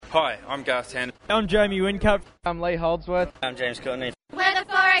Hi, I'm Garth Tander. I'm Jamie Whincup. I'm Lee Holdsworth. I'm James Courtney. We're the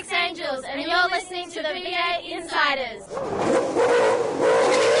Forex Angels, and you're listening to the V8 Insiders.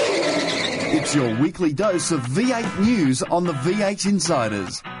 It's your weekly dose of V8 news on the V8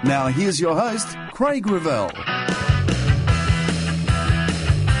 Insiders. Now here's your host, Craig Revell.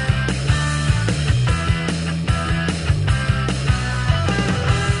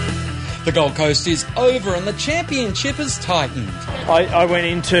 The Gold Coast is over and the championship has tightened. I went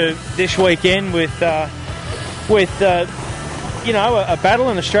into this weekend with a battle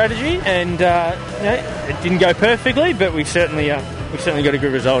and a strategy, and it didn't go perfectly, but we certainly got a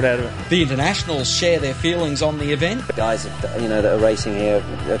good result out of it. The internationals share their feelings on the event. The guys that are racing here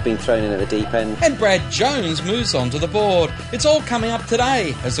have been thrown in at the deep end. And Brad Jones moves on to the board. It's all coming up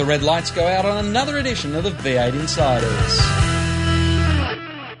today as the red lights go out on another edition of the V8 Insiders.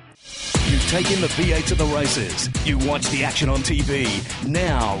 You've taken the V8 to the races. You watch the action on TV.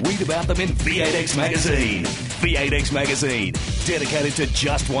 Now read about them in V8X Magazine. V8X Magazine, dedicated to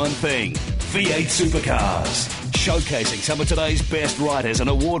just one thing, V8 supercars. Showcasing some of today's best writers and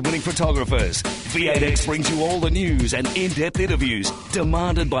award-winning photographers. V8X brings you all the news and in-depth interviews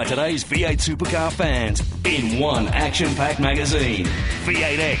demanded by today's V8 supercar fans in one action-packed magazine.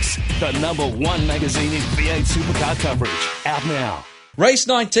 V8X, the #1 magazine in V8 supercar coverage. Out now. Race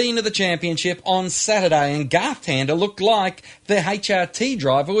 19 of the championship on Saturday, and Garth Tander looked like the HRT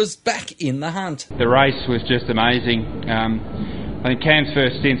driver was back in the hunt. The race was just amazing. I think Cam's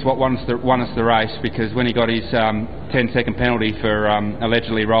first stint's what won us the race, because when he got his 10-second penalty for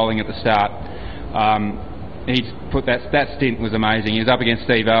allegedly rolling at the start, he put that stint was amazing. He was up against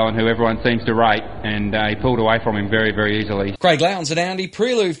Steve Owen, who everyone seems to rate, and he pulled away from him very, very easily. Craig Lowndes and Andy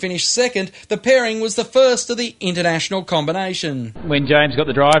Prelude finished second. The pairing was the first of the international combination. When James got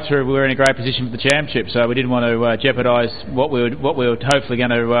the drive-through, we were in a great position for the championship, so we didn't want to jeopardise what we were hopefully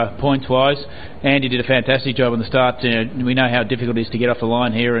going to points-wise. Andy did a fantastic job on the start. We know how difficult it is to get off the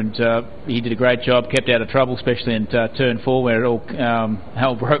line here, and he did a great job, kept out of trouble, especially in turn 4 where it all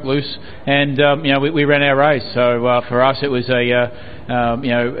hell broke loose. And we ran our race. So for us, it was a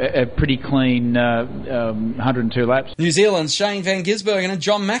pretty clean 102 laps. New Zealand's Shane Van Gisbergen and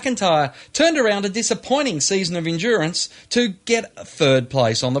John McIntyre turned around a disappointing season of endurance to get third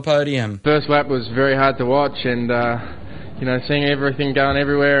place on the podium. First lap was very hard to watch, and seeing everything going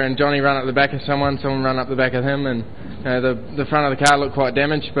everywhere, and Johnny run up the back of someone run up the back of him, and the front of the car looked quite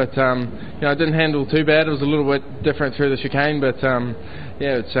damaged, but it didn't handle too bad. It was a little bit different through the chicane, but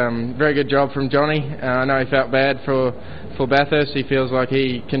it's very good job from Johnny. I know he felt bad for Bathurst. He feels like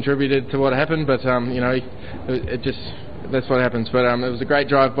he contributed to what happened, but that's what happens. But it was a great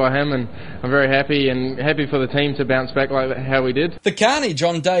drive by him, and I'm very happy for the team to bounce back like how we did. The carnage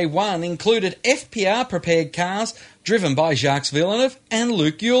on day one included FPR-prepared cars driven by Jacques Villeneuve and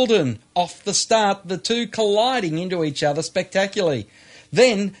Luke Youlden. Off the start, the two colliding into each other spectacularly.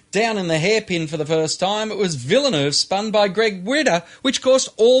 Then, down in the hairpin for the first time, it was Villeneuve spun by Greg Widder, which caused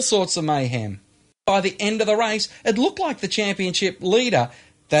all sorts of mayhem. By the end of the race, it looked like the championship leader,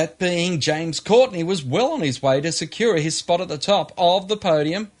 that being James Courtney, was well on his way to secure his spot at the top of the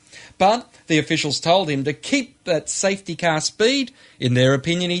podium. But the officials told him to keep that safety car speed. In their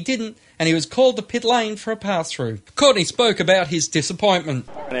opinion, he didn't, and he was called to pit lane for a pass-through. Courtney spoke about his disappointment.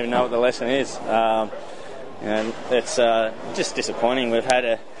 I don't even know what the lesson is. It's just disappointing. We've had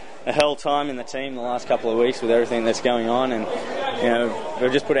a hell time in the team the last couple of weeks with everything that's going on, and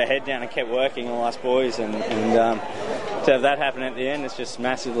we've just put our head down and kept working, all us boys, and to have that happen at the end, it's just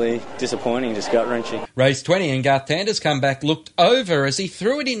massively disappointing, just gut-wrenching. Race 20 and Garth Tander's comeback looked over as he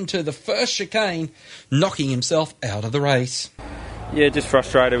threw it into the first chicane, knocking himself out of the race. Yeah, just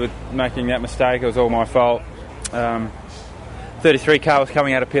frustrated with making that mistake. It was all my fault. 33 car was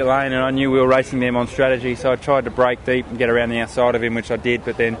coming out of pit lane, and I knew we were racing them on strategy, so I tried to brake deep and get around the outside of him, which I did,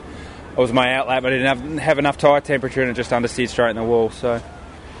 but then it was my outlap. I didn't have enough tyre temperature, and it just understeered straight in the wall. So,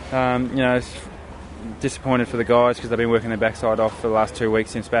 it's disappointed for the guys because they've been working their backside off for the last 2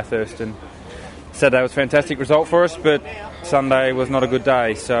 weeks since Bathurst, and Saturday was a fantastic result for us, but Sunday was not a good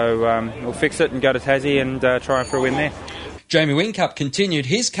day, so we'll fix it and go to Tassie and try for a win there. Jamie Whincup continued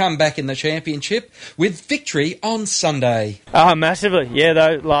his comeback in the championship with victory on Sunday. Massively, yeah.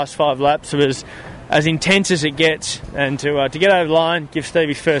 Those last 5 laps, it was as intense as it gets, and to get over the line, give Steve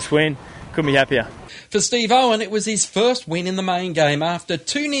his first win, couldn't be happier. For Steve Owen, it was his first win in the main game after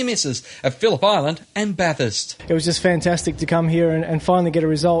 2 near misses at Phillip Island and Bathurst. It was just fantastic to come here and finally get a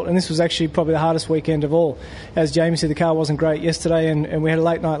result, and this was actually probably the hardest weekend of all. As Jamie said, the car wasn't great yesterday, and we had a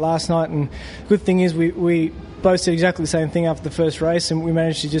late night last night, and the good thing is we both said exactly the same thing after the first race, and we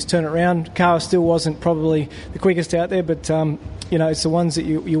managed to just turn it around. The car still wasn't probably the quickest out there, but you know, it's the ones that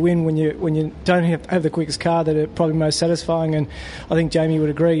you win when you don't have the quickest car that are probably most satisfying. And I think Jamie would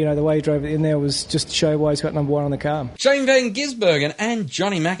agree. You know, the way he drove it in there was just to show why he's got number one on the car. Shane Van Gisbergen and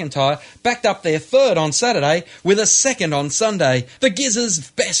Johnny McIntyre backed up their third on Saturday with a second on Sunday. The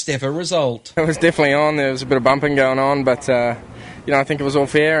Gizzers' best ever result. It was definitely on. There was a bit of bumping going on, but you know, I think it was all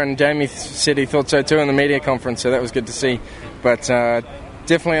fair. And Jamie said he thought so too in the media conference, so that was good to see. But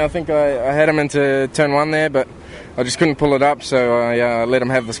definitely, I think I had him into turn one there, but I just couldn't pull it up, so I let him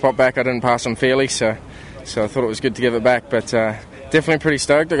have the spot back. I didn't pass him fairly, so I thought it was good to give it back. But definitely pretty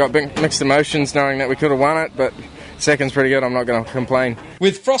stoked. I got mixed emotions knowing that we could have won it, but second's pretty good. I'm not going to complain.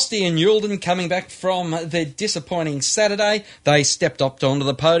 With Frosty and Youlden coming back from their disappointing Saturday, they stepped up onto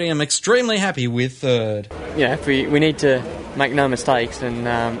the podium, extremely happy with third. Yeah, we need to make no mistakes, and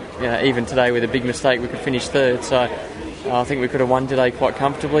you know, even today with a big mistake we could finish third, so I think we could have won today quite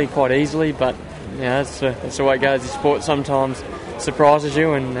comfortably, quite easily, but you know, that's the way it goes. The sport sometimes surprises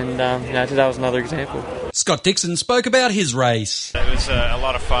you, and you know, today was another example. Scott Dixon spoke about his race. It was a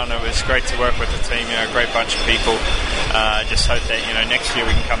lot of fun. It was great to work with the team. You know, a great bunch of people. Just hope that next year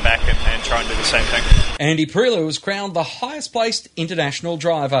we can come back and try and do the same thing. Andy Perillo was crowned the highest placed international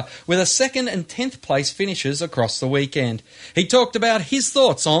driver with a 2nd and 10th place finishes across the weekend. He talked about his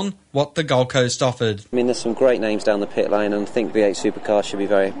thoughts on what the Gold Coast offered. I mean, there's some great names down the pit lane, and I think V8 Supercars should be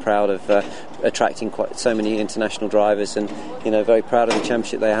very proud of attracting quite so many international drivers, and very proud of the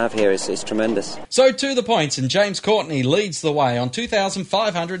championship they have here. It's tremendous. So to the points, and James Courtney leads the way on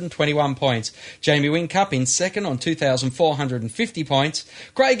 2,521 points. Jamie Whincup in second on 2,450 points.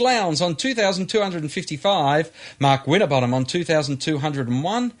 Craig Lowndes on 2,255. Mark Winterbottom on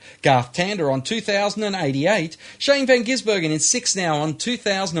 2,201. Garth Tander on 2,088. Shane Van Gisbergen in sixth now on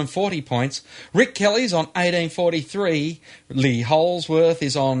 2,040 points. Rick Kelly's on 1,843. Lee Holsworth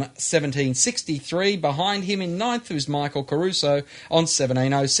is on 1,763. Behind him in ninth is Michael Caruso on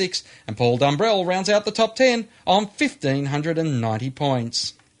 1,706. And Paul Dumbrell rounds out the top 10 on 1,590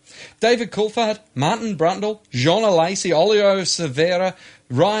 points. David Coulthard, Martin Brundle, Jean Lacey, Olio Severa,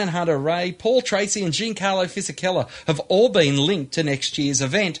 Ryan Hunter-Ray, Paul Tracy and Giancarlo Fisichella have all been linked to next year's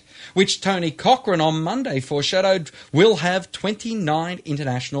event, which Tony Cochran on Monday foreshadowed will have 29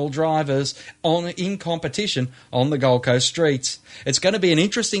 international drivers in competition on the Gold Coast streets. It's going to be an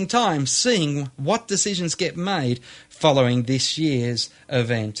interesting time seeing what decisions get made following this year's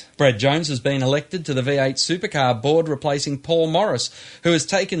event. Brad Jones has been elected to the V8 Supercar board, replacing Paul Morris, who has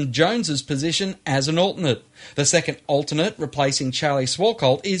taken Jones's position as an alternate. The second alternate, replacing Charlie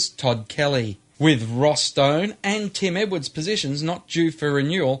Swalcolt, is Todd Kelly, with Ross Stone and Tim Edwards' positions not due for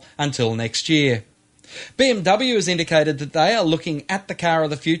renewal until next year. BMW has indicated that they are looking at the car of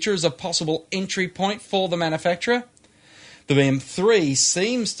the future as a possible entry point for the manufacturer. The BM3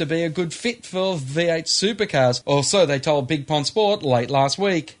 seems to be a good fit for V8 Supercars, or so they told Big Pond Sport late last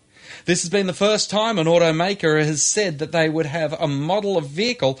week. This has been the first time an automaker has said that they would have a model of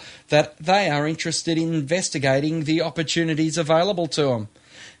vehicle that they are interested in investigating the opportunities available to them.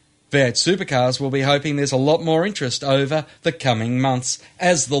 V8 Supercars will be hoping there's a lot more interest over the coming months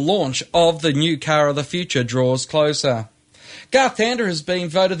as the launch of the new car of the future draws closer. Garth Tander has been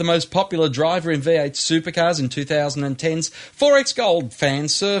voted the most popular driver in V8 Supercars in 2010's Forex Gold fan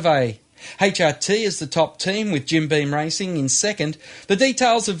survey. HRT is the top team with Jim Beam Racing in second. The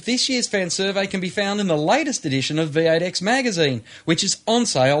details of this year's fan survey can be found in the latest edition of V8X magazine, which is on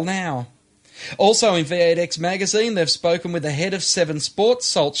sale now. Also in V8X magazine, they've spoken with the head of Seven Sports,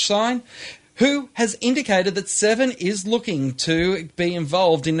 Salt Shine, who has indicated that Seven is looking to be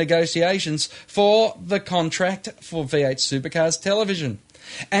involved in negotiations for the contract for V8 Supercars television,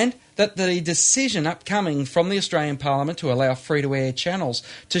 and that the decision upcoming from the Australian Parliament to allow free-to-air channels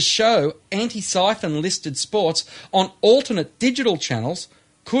to show anti-siphon listed sports on alternate digital channels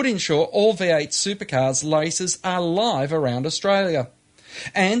could ensure all V8 Supercars races are live around Australia.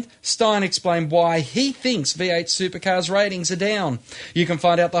 And Stein explained why he thinks V8 Supercars ratings are down. You can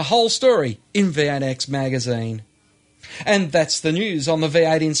find out the whole story in V8X magazine. And that's the news on the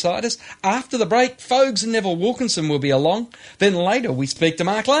V8 Insiders. After the break, Fogues and Neville Wilkinson will be along. Then later we speak to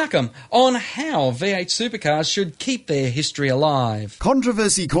Mark Larkham on how V8 Supercars should keep their history alive.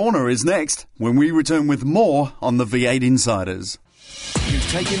 Controversy Corner is next when we return with more on the V8 Insiders. You've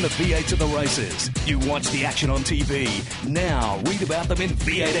taken the V8 to the races. You watch the action on TV. Now read about them in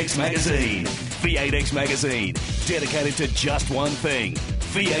V8X Magazine. V8X Magazine, dedicated to just one thing,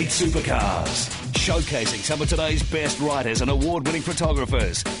 V8 Supercars. Showcasing some of today's best writers and award-winning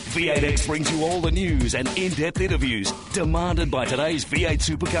photographers, V8X brings you all the news and in-depth interviews demanded by today's V8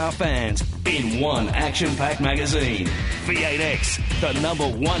 Supercar fans in one action-packed magazine. V8X, the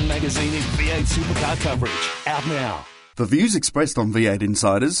 #1 magazine in V8 Supercar coverage. Out now. The views expressed on V8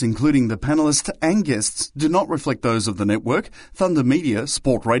 Insiders, including the panellists and guests, do not reflect those of the network, Thunder Media,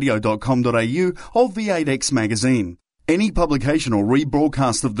 sportradio.com.au or V8X Magazine. Any publication or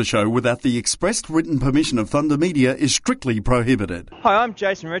rebroadcast of the show without the expressed written permission of Thunder Media is strictly prohibited. Hi, I'm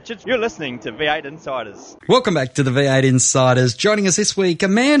Jason Richards. You're listening to V8 Insiders. Welcome back to the V8 Insiders. Joining us this week, a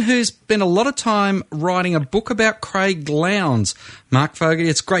man who's spent a lot of time writing a book about Craig Lowndes. Mark Fogarty,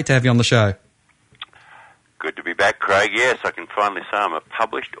 it's great to have you on the show. Good to be back, Craig. Yes, I can finally say I'm a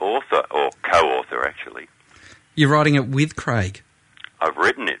published author, or co-author, actually. You're writing it with Craig? I've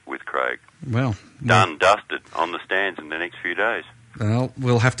written it with Craig. Well, done, dusted, on the stands in the next few days. Well,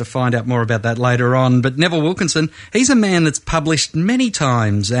 we'll have to find out more about that later on. But Neville Wilkinson, he's a man that's published many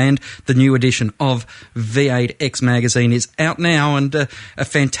times, and the new edition of V8X Magazine is out now, and a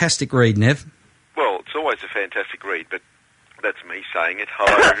fantastic read, Nev. Well, it's always a fantastic read, but that's me saying it.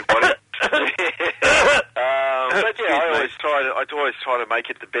 Hello, everybody. But yeah, I always try to make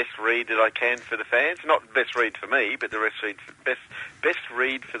it the best read that I can for the fans. Not the best read for me, but the best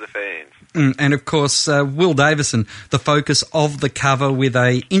read for the fans. And of course, Will Davison, the focus of the cover, with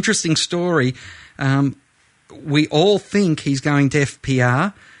a interesting story. We all think he's going to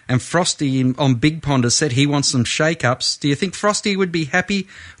FPR, and Frosty on Big Pond has said he wants some shake-ups. Do you think Frosty would be happy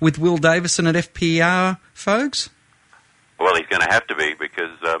with Will Davison at FPR, folks? Well, he's going to have to be,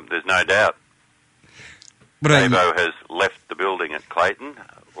 because there's no doubt. Davo has left the building at Clayton,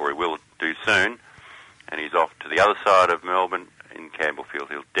 or he will do soon, and he's off to the other side of Melbourne in Campbellfield.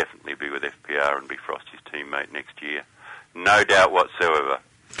 He'll definitely be with FPR and be Frosty's teammate next year. No doubt whatsoever.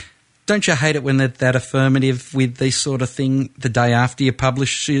 Don't you hate it when that affirmative with this sort of thing the day after your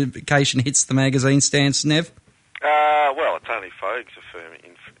publication hits the magazine stands, Nev? Well, it's only Fogues confirming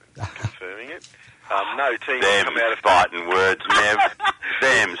it. No team has come out of fighting words, Nev.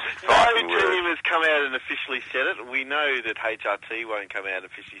 Them's fighting words. No team has come out and officially said it. We know that HRT won't come out and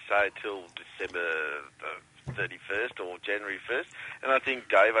officially say it till December 31st or January 1st. And I think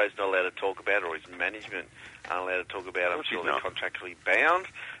Davo's not allowed to talk about it, or his management aren't allowed to talk about it until they're contractually bound.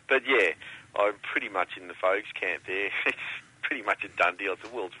 But yeah, I'm pretty much in the Fogues camp there. It's pretty much a done deal. It's the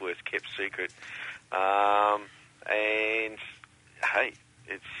world's worst kept secret. And hey,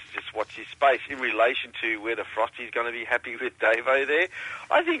 it's just watch his space. In relation to whether Frosty's going to be happy with Davo there,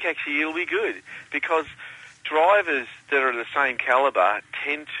 I think actually it'll be good, because drivers that are the same calibre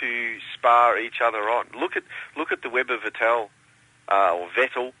tend to spar each other on. Look at the Webber-Vettel or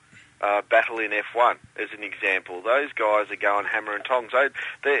Vettel battle in F1 as an example. Those guys are going hammer and tongs.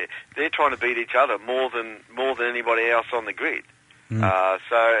 They're trying to beat each other more than anybody else on the grid. I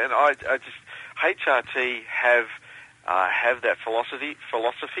just HRT have that philosophy.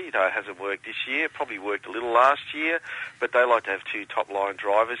 Though it hasn't worked this year, probably worked a little last year, but they like to have two top-line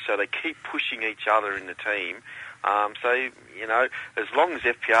drivers, so they keep pushing each other in the team. So, you know, as long as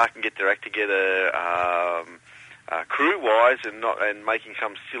FPR can get their act together crew-wise and making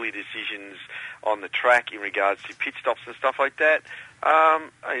some silly decisions on the track in regards to pit stops and stuff like that,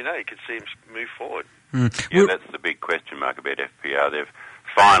 you know, you could see them move forward. Yeah, that's the big question mark about FPR. They've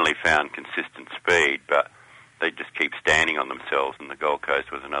finally found consistent speed, but they just keep standing on themselves, and the Gold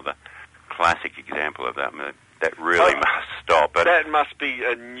Coast was another classic example of that. That really must stop. But that must be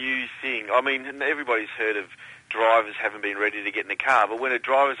a new thing. I mean, everybody's heard of drivers haven't been ready to get in the car, but when a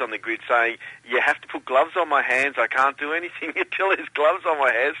driver's on the grid saying, you have to put gloves on my hands, I can't do anything until there's gloves on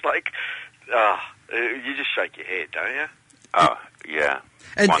my hands, like, you just shake your head, don't you? Oh, yeah.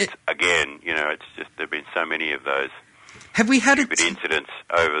 Once again, you know, it's just there have been so many of those stupid incidents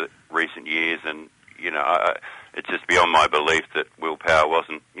over recent years, and, you know, it's just beyond my belief that Will Power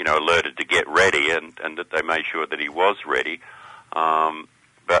wasn't, you know, alerted to get ready, and that they made sure that he was ready.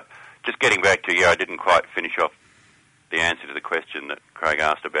 But just getting back to, I didn't quite finish off the answer to the question that Craig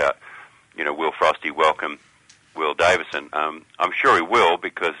asked about, you know, will Frosty welcome Will Davison? I'm sure he will,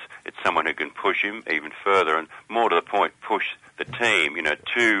 because it's someone who can push him even further, and more to the point, push the team. You know,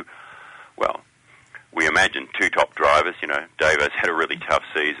 we imagine two top drivers. You know, Davo's had a really tough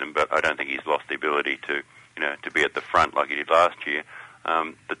season, but I don't think he's lost the ability to, you know, to be at the front like he did last year.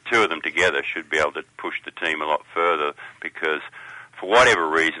 The two of them together should be able to push the team a lot further, because for whatever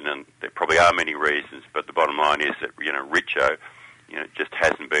reason, and there probably are many reasons, but the bottom line is that, you know, Richo, you know, just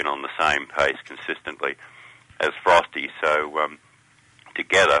hasn't been on the same pace consistently as Frosty. So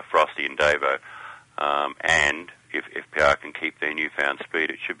together, Frosty and Davo, and if PR can keep their newfound speed,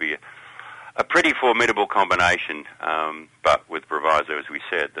 it should be a pretty formidable combination, but with proviso, as we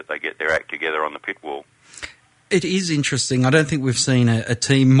said, that they get their act together on the pit wall. It is interesting. I don't think we've seen a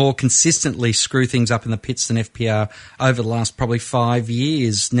team more consistently screw things up in the pits than FPR over the last probably 5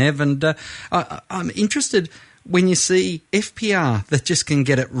 years, Nev. And I'm interested when you see FPR that just can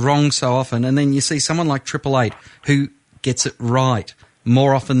get it wrong so often, and then you see someone like Triple Eight who gets it right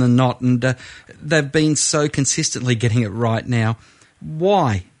more often than not, and they've been so consistently getting it right now.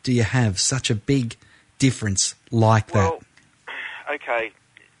 Why do you have such a big difference like that? Well, okay,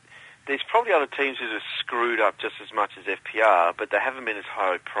 there's probably other teams that have screwed up just as much as FPR, but they haven't been as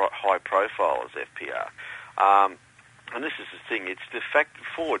high profile as FPR. And this is the thing, it's the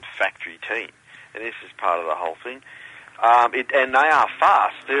Ford factory team, and this is part of the whole thing. And they are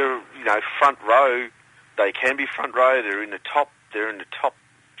fast. They're, front row. They can be front row. They're in the top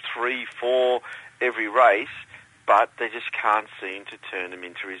 3, 4 every race, but they just can't seem to turn them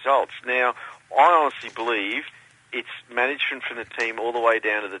into results. Now, I honestly believe it's management from the team all the way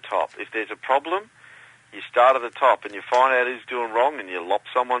down to the top. If there's a problem, you start at the top and you find out who's doing wrong and you lop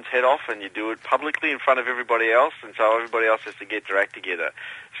someone's head off and you do it publicly in front of everybody else, and so everybody else has to get their act together.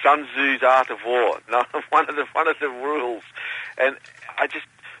 Sun Tzu's Art of War, one of the rules. And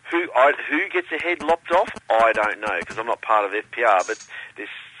who gets their head lopped off? I don't know, because I'm not part of FPR, but there's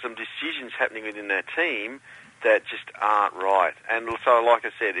some decisions happening within that team that just aren't right. And so, like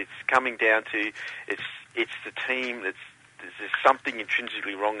I said, it's coming down to it's the team there's something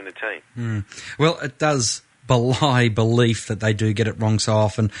intrinsically wrong in the team. Well, it does belie belief that they do get it wrong so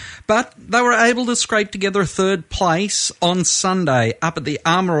often. But they were able to scrape together a third place on Sunday up at the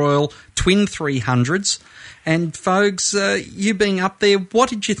Armour Oil Twin 300s. And, folks, you being up there, what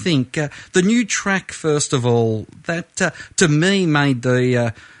did you think? The new track, first of all, that to me made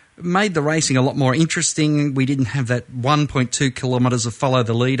the racing a lot more interesting. We didn't have that 1.2 kilometres of follow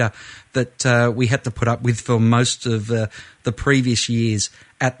the leader that we had to put up with for most of the previous years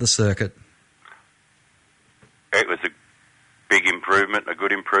at the circuit. It was a big improvement, a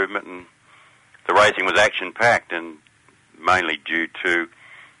good improvement, and the racing was action-packed, and mainly due to,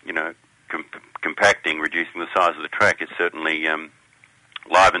 compacting, reducing the size of the track. It certainly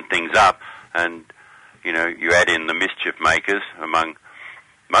livened things up, and, you add in the mischief makers among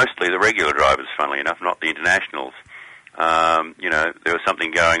mostly the regular drivers, funnily enough, not the internationals. There was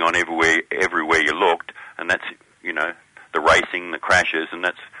something going on everywhere you looked, and that's, the racing, the crashes, and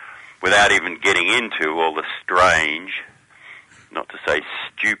that's without even getting into all the strange, not to say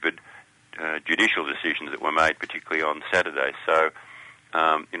stupid, judicial decisions that were made, particularly on Saturday. So,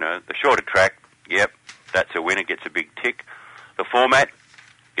 the shorter track, yep, that's a winner, gets a big tick. The format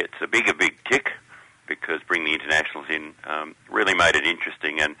gets a big tick, because bringing the internationals in really made it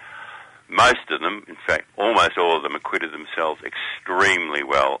interesting, and most of them, in fact, almost all of them, acquitted themselves extremely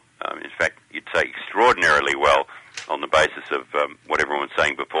well. In fact, you'd say extraordinarily well, on the basis of what everyone was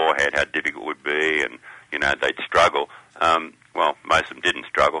saying beforehand, how difficult it would be, and, they'd struggle. Well, most of them didn't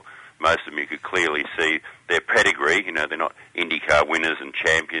struggle. Most of them you could clearly see their pedigree. They're not IndyCar winners and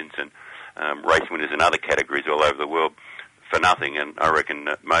champions and race winners in other categories all over the world for nothing, and I reckon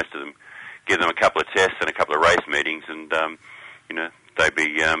most of them give them a couple of tests and a couple of race meetings, and they'd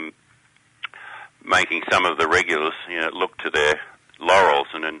be making some of the regulars look to their laurels.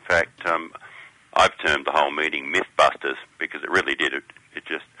 And in fact, I've termed the whole meeting Mythbusters, because it really did. It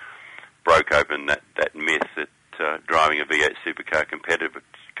just broke open that myth that driving a V8 supercar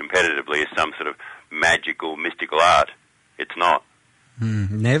competitively is some sort of magical, mystical art. It's not.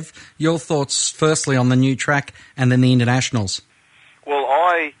 Nev, your thoughts firstly on the new track and then the internationals? Well,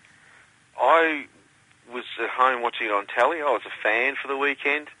 I was at home watching it on telly. I was a fan for the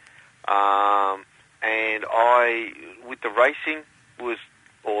weekend, and with the racing, was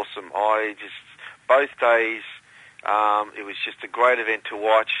awesome. Both days, it was just a great event to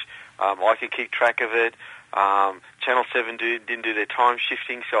watch. I could keep track of it. Channel 7 didn't do their time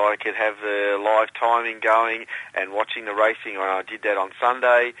shifting, so I could have the live timing going and watching the racing. I did that on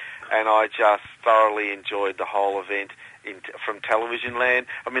Sunday, and I just thoroughly enjoyed the whole event from television land.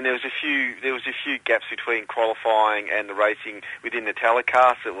 I mean, there was a few gaps between qualifying and the racing within the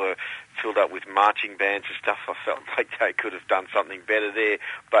telecast that were filled up with marching bands and stuff. I felt like they could have done something better there,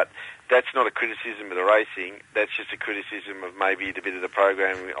 but that's not a criticism of the racing. That's just a criticism of maybe a bit of the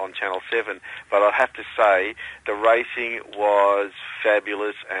programming on Channel 7. But I have to say, the racing was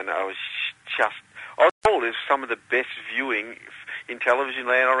fabulous, and I thought it was some of the best viewing in television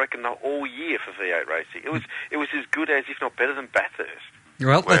land, I reckon, all year for V8 racing. It was as good as, if not better than, Bathurst.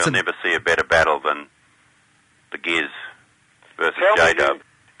 Well, we'll never see a better battle than the Giz versus J-Dub.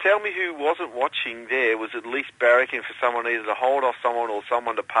 Tell me who wasn't watching there was at least barracking for someone either to hold off someone or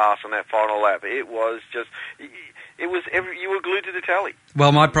someone to pass on that final lap. You were glued to the tally.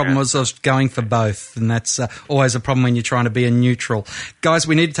 Well, my problem was I was going for both, and that's always a problem when you're trying to be a neutral. Guys,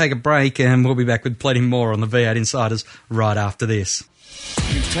 we need to take a break, and we'll be back with plenty more on the V8 Insiders right after this.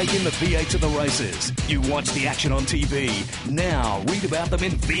 You take in the V8 to the races. You watch the action on TV. Now read about them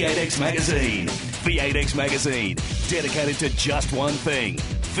in V8X Magazine. V8X Magazine, dedicated to just one thing,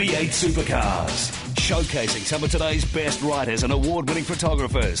 V8 supercars. Showcasing some of today's best writers and award-winning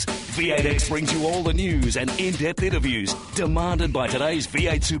photographers, V8X brings you all the news and in-depth interviews demanded by today's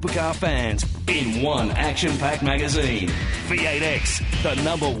V8 supercar fans in one action-packed magazine. V8X, the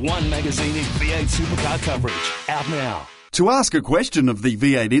 #1 magazine in V8 supercar coverage. Out now. To ask a question of the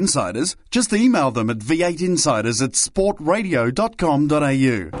V8 Insiders, just email them at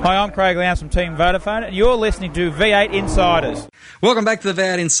v8insiders@sportradio.com.au. Hi, I'm Craig Lowndes from Team Vodafone, and you're listening to V8 Insiders. Welcome back to the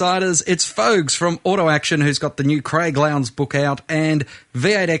V8 Insiders. It's Fogues from Auto Action who's got the new Craig Lowndes book out, and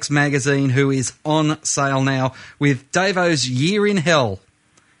V8X Magazine, who is on sale now with Davo's Year in Hell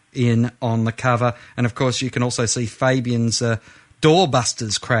on the cover. And, of course, you can also see Fabian's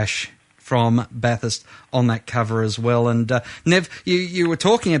Doorbusters crash from Bathurst on that cover as well. And Nev, you were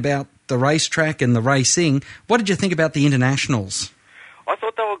talking about the racetrack and the racing. What did you think about the internationals? I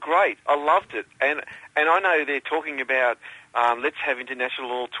thought they were great. I loved it. And I know they're talking about let's have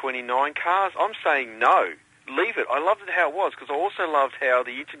international all 29 cars. I'm saying no. Leave it. I loved it how it was, because I also loved how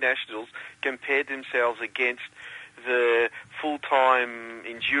the internationals compared themselves against the full-time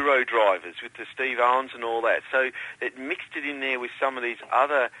enduro drivers with the Steve Owens and all that. So it mixed it in there with some of these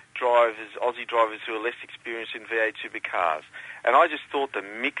other drivers, Aussie drivers who are less experienced in V8 supercars. And I just thought the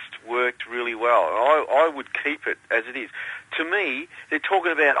mixed worked really well. I would keep it as it is. To me, they're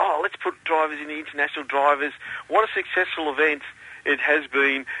talking about, let's put drivers in the international drivers. What a successful event it has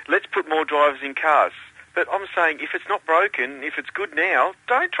been. Let's put more drivers in cars. But I'm saying, if it's not broken, if it's good now,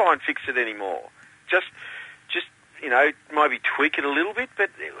 don't try and fix it anymore. Just maybe tweak it a little bit, but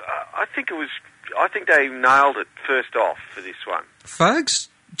I think they nailed it first off for this one. Folks,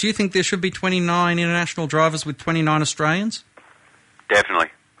 do you think there should be 29 international drivers with 29 Australians? Definitely.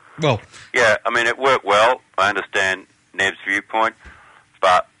 Well, yeah, I mean, it worked well. I understand Nev's viewpoint,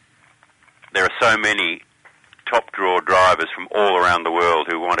 but there are so many top draw drivers from all around the world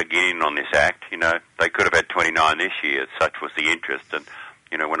who want to get in on this act. You know, they could have had 29 this year. Such was the interest. And,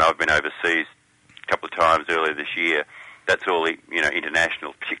 you know, when I've been overseas a couple of times earlier this year, that's all the,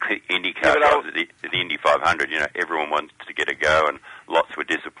 international, particularly IndyCar drivers, the Indy 500, everyone wants to get a go, and lots were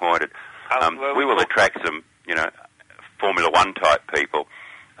disappointed. We will attract some, Formula One type people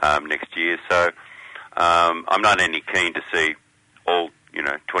next year, so I'm not any keen to see all,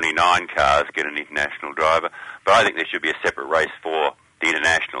 29 cars get an international driver, but I think there should be a separate race for the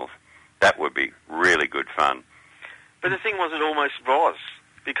internationals. That would be really good fun. But the thing was, it almost was,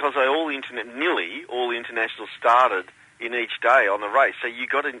 because nearly all the internationals started in each day on the race, so you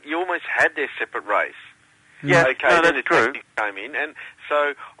almost had their separate race. Yeah, okay, no, then that's the true. came in, and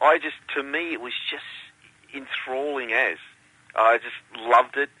so to me, it was just enthralling. I just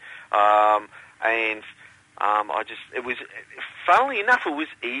loved it, it was, funnily enough, it was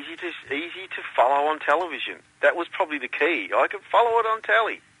easy to follow on television. That was probably the key. I could follow it on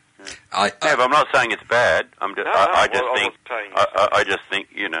telly. I'm not saying it's bad. I just think,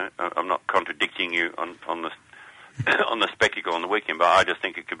 I'm not contradicting you on the on the spectacle on the weekend, but I just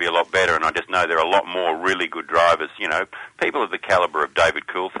think it could be a lot better, and I just know there are a lot more really good drivers, people of the calibre of David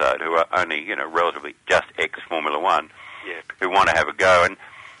Coulthard, who are only, relatively just ex-Formula One, who want to have a go. And,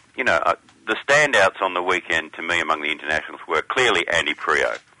 the standouts on the weekend to me among the internationals were clearly Andy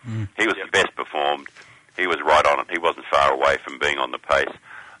Priaulx. He was the best performed. He was right on it. He wasn't far away from being on the pace.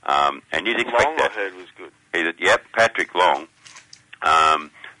 And you'd expect Long, that. I heard, was good. Patrick Long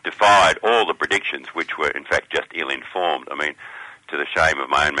defied all the predictions, which were in fact just ill-informed. I mean, to the shame of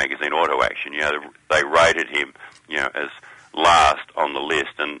my own magazine, Auto Action, they rated him, as last on the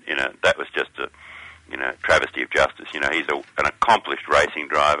list, and that was just a, travesty of justice. He's an accomplished racing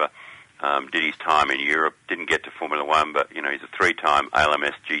driver. Did his time in Europe, didn't get to Formula One, but he's a three-time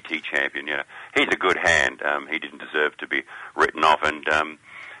ALMS GT champion. He's a good hand. He didn't deserve to be written off, and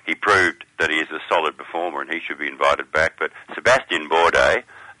he proved that he is a solid performer, and he should be invited back. But Sebastian Bourdais,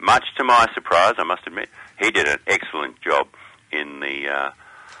 much to my surprise, I must admit, he did an excellent job in the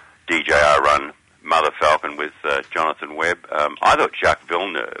DJR run, Mother Falcon, with Jonathan Webb. I thought Jacques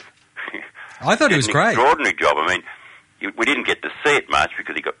Villeneuve I thought he was great. Extraordinary job. I mean, we didn't get to see it much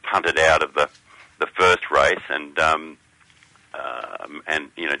because he got punted out of the first race and didn't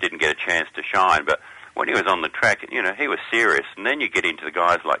get a chance to shine. But when he was on the track, he was serious. And then you get into the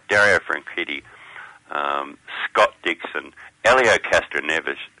guys like Dario Franchitti, Scott Dixon, Elio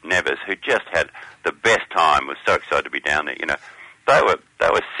Castroneves, who just had the best time. Was so excited to be down there. They were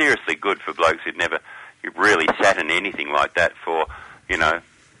seriously good for blokes who'd never really sat in anything like that for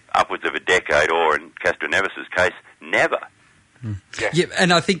upwards of a decade, or in Castroneves' case, never. Yeah,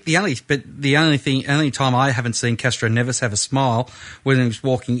 and I think the only time I haven't seen Castro Neves have a smile when he was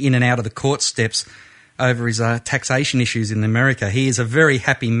walking in and out of the court steps over his taxation issues in America. He is a very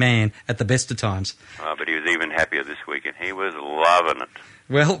happy man at the best of times. Oh, but he was even happier this weekend. He was loving it.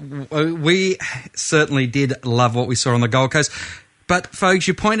 Well, we certainly did love what we saw on the Gold Coast. But, folks,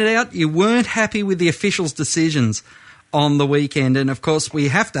 you pointed out you weren't happy with the officials' decisions on the weekend. And, of course, we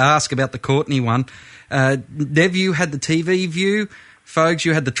have to ask about the Courtney one. Nev, you had the TV view. Fogues,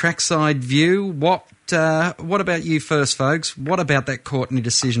 you had the trackside view. What about you first, Fogues? What about that Courtney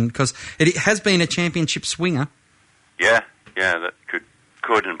decision? Because it has been a championship swinger. Yeah, that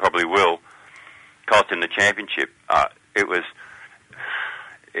could and probably will cost him the championship. It was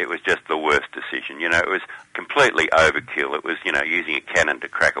just the worst decision. It was completely overkill. It was, using a cannon to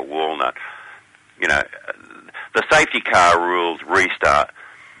crack a walnut. The safety car rules restart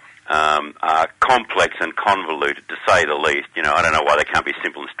are complex and convoluted, to say the least. I don't know why they can't be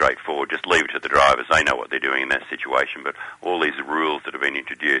simple and straightforward. Just leave it to the drivers. They know what they're doing in that situation. But all these rules that have been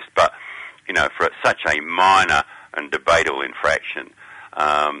introduced. But, for such a minor and debatable infraction,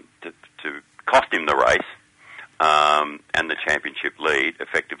 to cost him the race and the championship lead,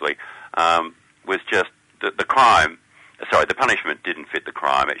 effectively, was just the crime. Sorry, the punishment didn't fit the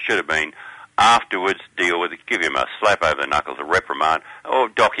crime. It should have been afterwards, deal with it, give him a slap over the knuckles, a reprimand, or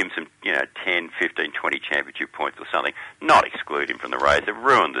dock him some, 10, 15, 20 championship points or something, not exclude him from the race. It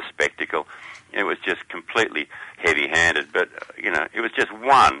ruined the spectacle. It was just completely heavy-handed, but, it was just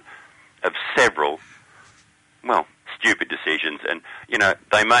one of several, stupid decisions, and,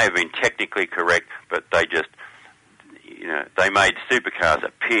 they may have been technically correct, but they just, they made supercars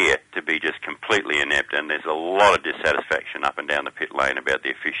appear to be just completely inept, and there's a lot of dissatisfaction up and down the pit lane about the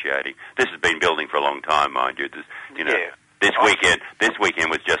officiating. This has been building for a long time, mind you. This weekend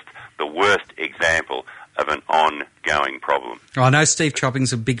was just the worst example of an ongoing problem. I know Steve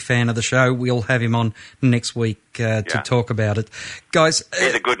Chopping's a big fan of the show. We'll have him on next week to talk about it. Guys,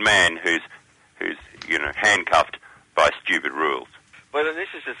 he's a good man who's handcuffed by stupid rules. Well, this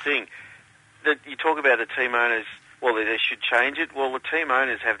is the thing. That you talk about the team owners, well, they should change it. Well, the team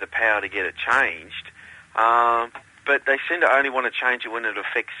owners have the power to get it changed, but they seem to only want to change it when it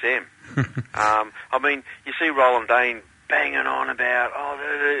affects them. You see Roland Dane banging on about,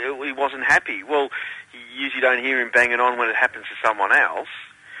 he wasn't happy. Well, you usually don't hear him banging on when it happens to someone else,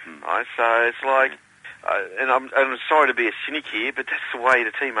 right? So it's like, and I'm sorry to be a cynic here, but that's the way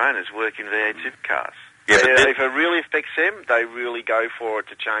the team owners work in V8 supercars. Yeah, if it really affects them, they really go for it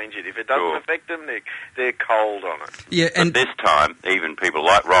to change it. If it doesn't affect them, they're cold on it. Yeah, and this time, even people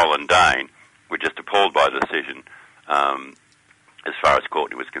like Roland Dane were just appalled by the decision. As far as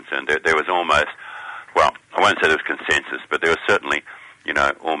Courtney was concerned, there was almost, I won't say there was consensus, but there was certainly,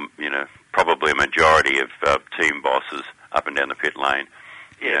 probably a majority of team bosses up and down the pit lane.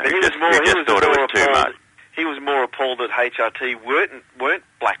 Yeah, he just thought it was too much. He was more appalled that HRT weren't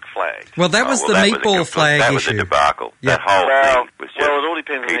black flagged. Well, that was the meatball flag issue. That was a debacle. Yeah. That whole thing was just... Well, it all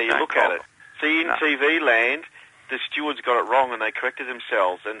depends on how you look at it. See, in TV land, the stewards got it wrong and they corrected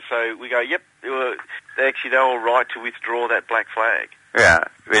themselves. And so we go, yep, they were right to withdraw that black flag. Yeah.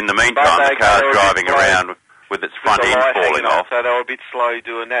 In the meantime, the car's driving around with its front end falling off. So they were a bit slow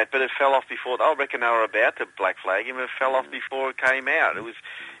doing that. But it fell off before... I reckon they were about to black flag him. It fell off before it came out.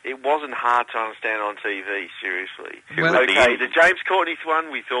 It wasn't hard to understand on TV, seriously. Well, the James Courtney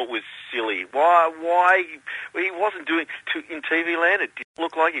one we thought was silly. Why? He wasn't doing... In TV land, it didn't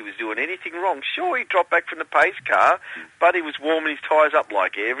look like he was doing anything wrong. Sure, he dropped back from the pace car, but he was warming his tyres up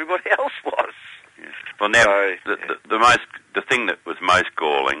like everybody else was. Yes. Well, now, the thing that was most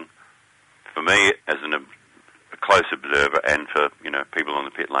galling, for me as a close observer and for, people on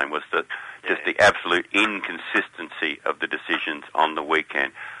the pit lane, was just the absolute inconsistency of the decisions on the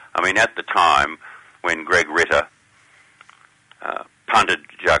weekend. At the time when Greg Ritter punted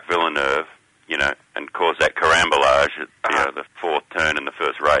Jacques Villeneuve, and caused that carambolage at the fourth turn in the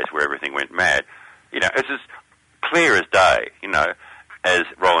first race where everything went mad, it's as clear as day, as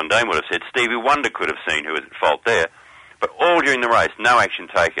Roland Dane would have said. Stevie Wonder could have seen who was at fault there, but all during the race, no action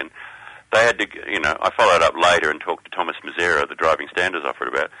taken. They had to, I followed up later and talked to Thomas Mazzera, the driving standards offered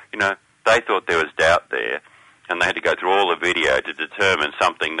about, they thought there was doubt there, and they had to go through all the video to determine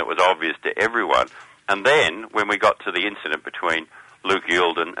something that was obvious to everyone. And then, when we got to the incident between Luke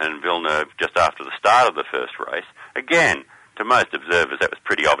Youlden and Villeneuve just after the start of the first race, again, to most observers, that was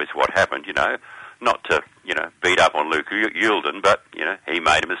pretty obvious what happened, not to, beat up on Luke Youlden, but, he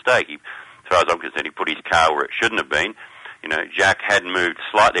made a mistake. As far as I'm concerned, he put his car where it shouldn't have been. Jack had moved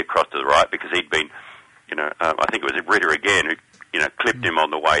slightly across to the right because he'd been, I think it was Ritter again who, clipped him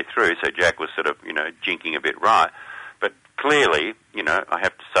on the way through, so Jack was sort of, jinking a bit right. But clearly, you know, I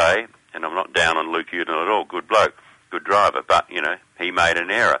have to say, and I'm not down on Luke Uden at all, good bloke, good driver, but, you know, he made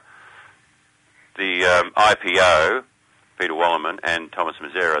an error. The IPO, Peter Wallerman and Thomas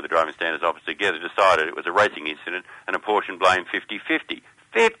Mazzero, the driving standards officer, together decided it was a racing incident and apportioned blame 50-50.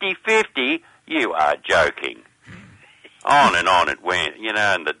 50-50? You are joking. On and on it went, you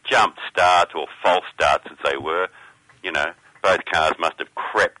know, and the jump starts, or false starts as they were, you know, both cars must have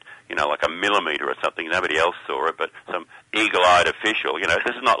crept, you know, like a millimetre or something. Nobody else saw it, but some eagle-eyed official, you know,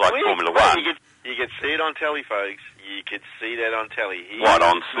 this is not like Formula One. You could see it on telly, folks. You could see that on telly. What,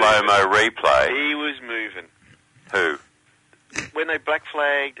 on slow-mo replay? He was moving. Who? When they black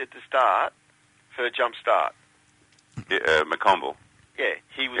flagged at the start for a jump start. McConville. Yeah,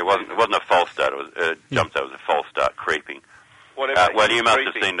 he was. It wasn't a false start. It was jump start. It was a false start, creeping. Whatever. Well, you must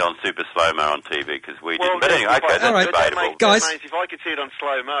have seen it on super slow mo on TV because we didn't. But anyway, okay, that's debatable. Guys, if I could see it on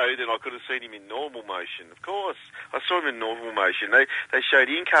slow mo, then I could have seen him in normal motion. Of course, I saw him in normal motion. They showed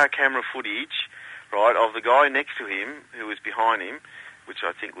in-car camera footage, right, of the guy next to him who was behind him, which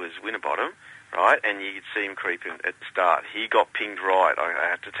I think was Winterbottom. Right, and you could see him creeping at the start. He got pinged right. I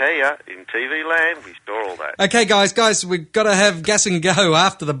have to tell you, in TV land, we saw all that. Okay, guys, we've got to have gas and go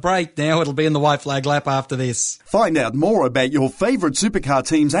after the break now. It'll be in the white flag lap after this. Find out more about your favourite supercar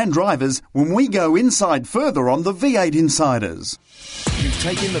teams and drivers when we go inside further on the V8 Insiders. You've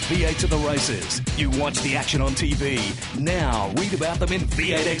taken the V8 to the races. You watch the action on TV. Now read about them in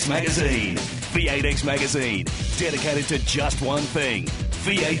V8X Magazine. V8X Magazine, dedicated to just one thing,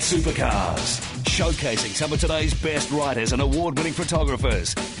 V8 supercars. Showcasing some of today's best writers and award-winning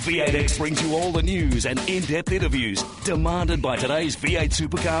photographers, V8X brings you all the news and in-depth interviews demanded by today's V8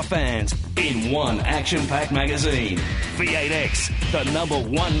 supercar fans in one action-packed magazine. V8X, the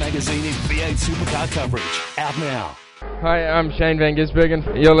 #1 magazine in V8 supercar coverage. Out now. Hi, I'm Shane Van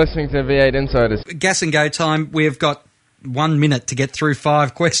Gisbergen. You're listening to V8 Insiders. Gas and go time. We've got 1 minute to get through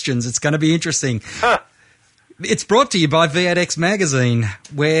 5 questions. It's going to be interesting. It's brought to you by V8X Magazine,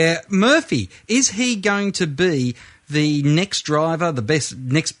 where Murphy, is he going to be the next driver, the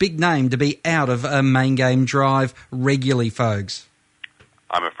next big name to be out of a main game drive regularly, folks?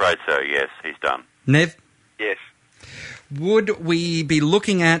 I'm afraid so, yes, he's done. Nev? Yes. Would we be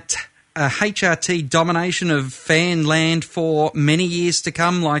looking at a HRT domination of fan land for many years to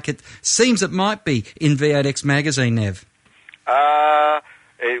come, like it seems it might be in V8X Magazine, Nev?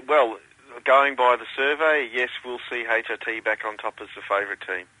 Well, going by the survey, yes, we'll see HRT back on top as the favourite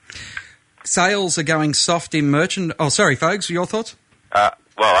team. Sales are going soft in merchant... Oh, sorry, folks, your thoughts?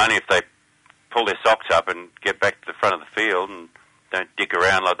 Well, only if they pull their socks up and get back to the front of the field and don't dick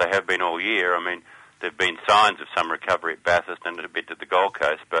around like they have been all year. I mean, there have been signs of some recovery at Bathurst and a bit at the Gold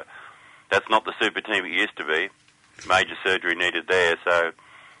Coast, but that's not the super team it used to be. Major surgery needed there, so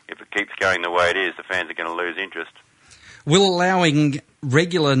if it keeps going the way it is, the fans are going to lose interest. Will allowing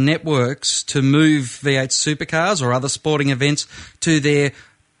regular networks to move V8 supercars or other sporting events to their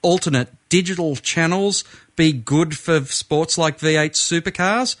alternate digital channels be good for sports like V8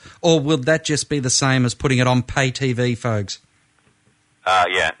 supercars, or will that just be the same as putting it on pay TV, folks?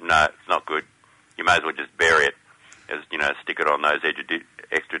 Yeah, no, it's not good. You may as well just bury it, stick it on those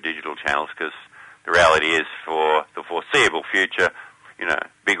extra digital channels, because the reality is, for the foreseeable future,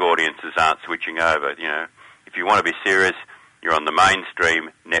 big audiences aren't switching over. If you want to be serious, you're on the mainstream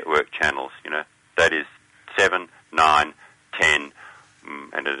network channels. That is 7, 9, 10,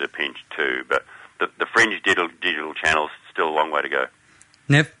 and at a pinch 2. But the fringe digital channels, still a long way to go.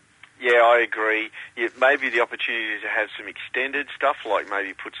 Nev? Yeah, I agree. Maybe the opportunity to have some extended stuff, like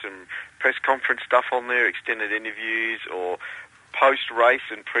maybe put some press conference stuff on there, extended interviews, or post-race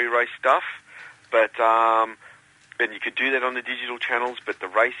and pre-race stuff. But and you could do that on the digital channels, but the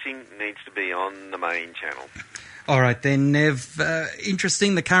racing needs to be on the main channel. All right then, Nev.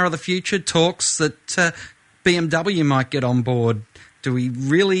 Interesting, the car of the future talks that BMW might get on board. Do we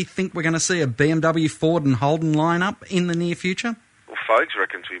really think we're going to see a BMW, Ford and Holden lineup in the near future? Well, Fogues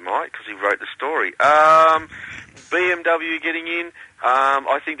reckons we might, because he wrote the story. BMW getting in,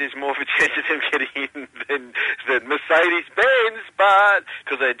 I think there's more of a chance of them getting in than Mercedes-Benz, but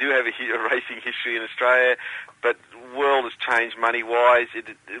because they do have a racing history in Australia. But the world has changed money-wise.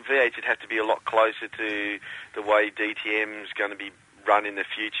 V8 would have to be a lot closer to the way DTM is going to be run in the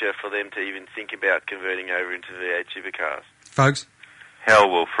future for them to even think about converting over into V8 supercars. Folks?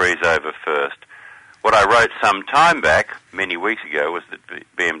 Hell will freeze over first. What I wrote some time back, many weeks ago, was that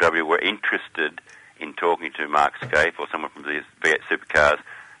BMW were interested in talking to Mark Skaife or someone from these V8 supercars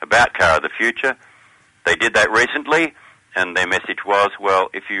about car of the future. They did that recently, and their message was, well,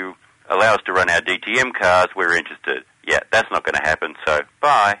 if you allow us to run our DTM cars, we're interested. Yeah, that's not going to happen, so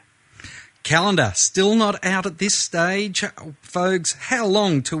bye. Calendar still not out at this stage. Folks, how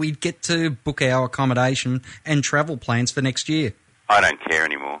long till we get to book our accommodation and travel plans for next year? I don't care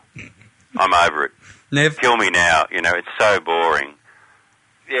anymore. I'm over it. Nev? Kill me now. You know, it's so boring.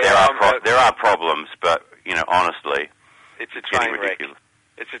 Yeah, there are problems, but, you know, honestly, it's a train wreck. Ridiculous.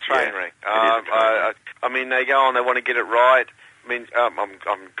 It's a train wreck. I mean, they go on, they want to get it right. I mean,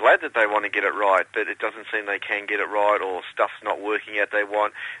 I'm glad that they want to get it right, but it doesn't seem they can get it right, or stuff's not working out they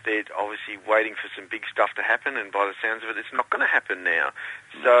want. They're obviously waiting for some big stuff to happen, and by the sounds of it, it's not going to happen now.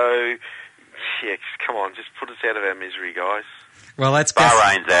 So, yeah, come on, just put us out of our misery, guys. Well, that's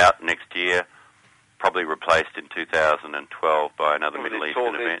Bahrain's out next year, probably replaced in 2012 by another Middle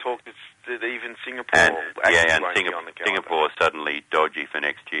Eastern event. Even Singapore. Singapore is suddenly dodgy for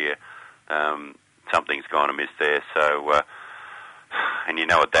next year. Something's gone amiss there, so... and you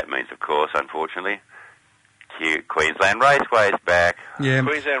know what that means, of course, unfortunately. Queensland Raceway is back. Yeah.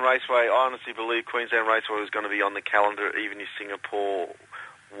 Queensland Raceway, I honestly believe Queensland Raceway was going to be on the calendar, even if Singapore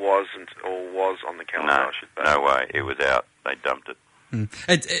wasn't, or was on the calendar, I should say. No way. It was out. They dumped it.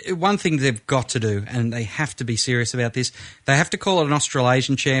 One thing they've got to do, and they have to be serious about this, they have to call it an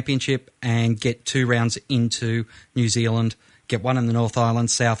Australasian Championship and get 2 rounds into New Zealand, get one in the North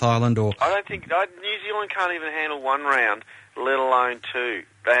Island, South Island, or... I don't think... New Zealand can't even handle 1 round, let alone 2.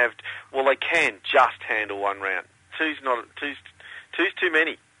 They have... Well, they can just handle 1 round. Two's too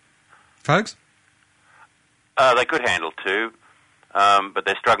many. Folks? They could handle 2, but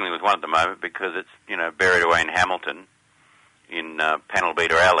they're struggling with 1 at the moment because it's, you know, buried away in Hamilton, in Panel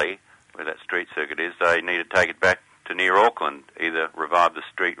Beater Alley, where that street circuit is. They need to take it back to near Auckland, either revive the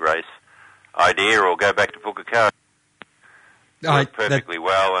street race idea or go back to Pukekohe. Works perfectly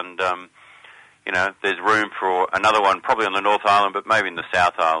well, and you know, there's room for another one, probably on the North Island, but maybe in the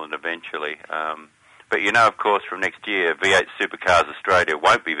South Island eventually. But you know, of course, from next year, V8 Supercars Australia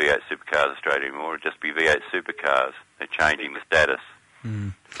won't be V8 Supercars Australia anymore. It'll just be V8 Supercars. They're changing the status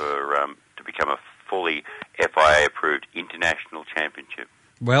for to become a fully FIA-approved international championship.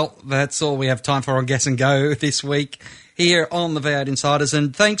 Well, that's all we have time for on Gas and Go this week here on the V8 Insiders.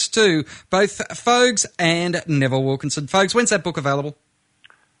 And thanks to both Fogues and Neville Wilkinson. Fogues, when's that book available?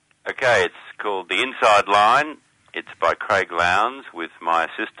 Okay, it's called The Inside Line. It's by Craig Lowndes with my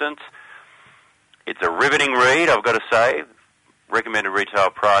assistants. It's a riveting read, I've got to say. Recommended retail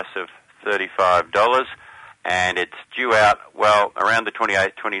price of $35. And it's due out, well, around the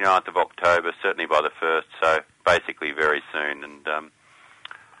 28th, 29th of October, certainly by the 1st, so basically very soon. And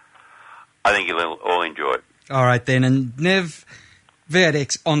I think you'll all enjoy it. All right, then. And Nev,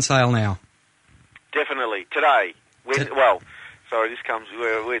 V8X on sale now. Definitely. Today. This comes...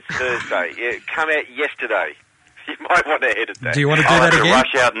 It's Thursday. Yeah, it came out yesterday. You might want to edit that. Do you want to do that again? I'll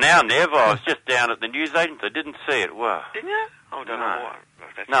have to rush out now, Nev. I was just down at the newsagent. I didn't see it. Wow. Didn't you? I don't know why.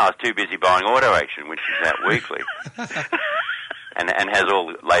 No, I was too busy buying Auto Action, which is out weekly, and has all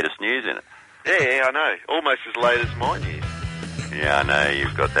the latest news in it. Yeah, I know. Almost as late as my news. Yeah, I know.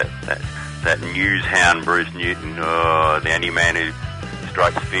 You've got that news hound, Bruce Newton. Oh, the only man who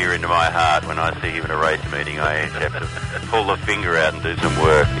strikes fear into my heart when I see him at a race meeting. I have to pull the finger out and do some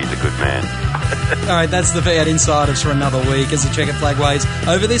work. He's a good man. All right, that's the V8 Insiders for another week as the checkered flag waves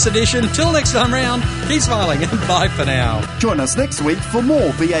over this edition. Till next time round, keep smiling and bye for now. Join us next week for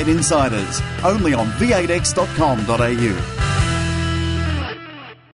more V8 Insiders, only on v8x.com.au.